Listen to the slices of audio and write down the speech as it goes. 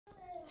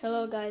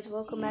Hello guys,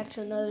 welcome back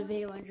to another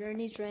video on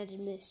Journey's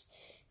Randomness,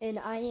 and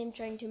I am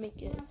trying to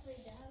make a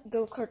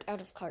go-kart out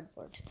of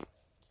cardboard.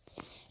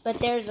 But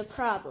there's a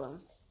problem.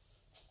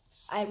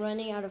 I'm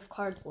running out of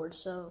cardboard,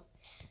 so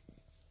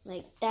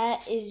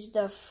that is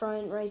the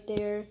front right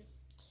there.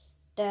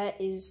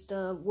 That is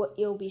what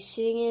you'll be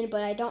sitting in,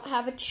 but I don't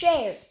have a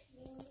chair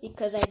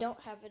because I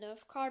don't have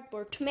enough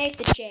cardboard to make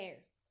the chair.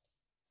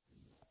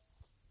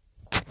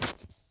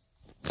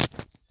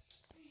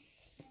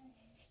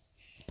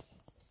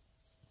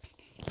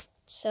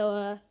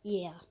 So,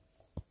 yeah.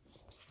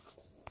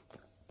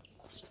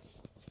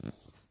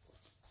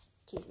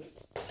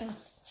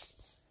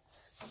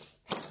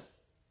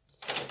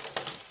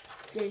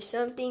 There's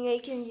something I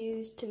can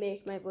use to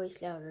make my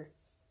voice louder.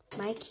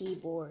 My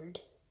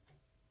keyboard.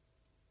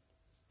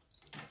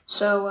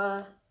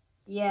 So,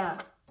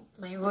 yeah.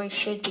 My voice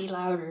should be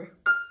louder.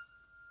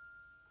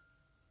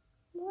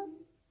 What?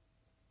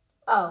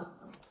 Oh.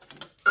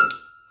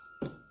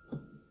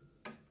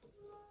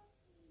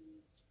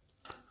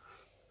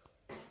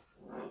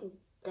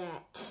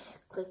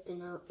 Click the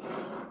note.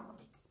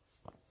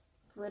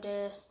 But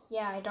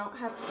yeah, I don't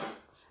have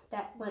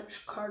that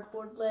much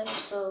cardboard left,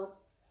 so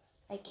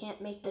I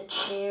can't make the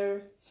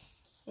chair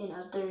and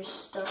other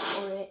stuff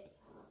for it.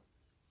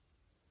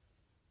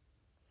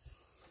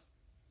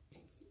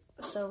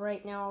 So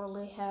right now all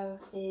I have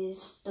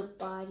is the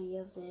body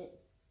of it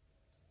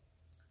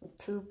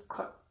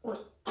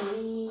with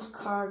three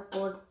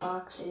cardboard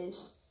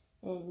boxes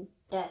and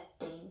that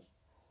thing,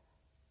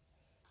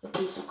 a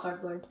piece of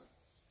cardboard.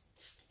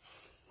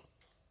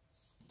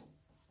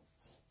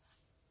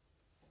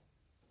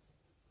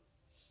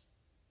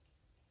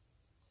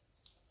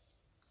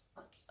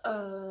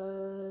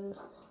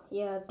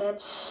 Yeah,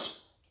 that's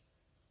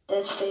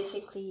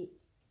basically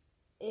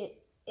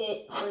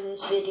it for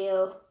this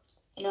video.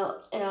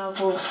 And I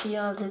will see you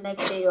on the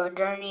next video on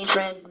Journey's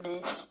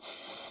Randomness.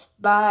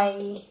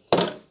 Bye.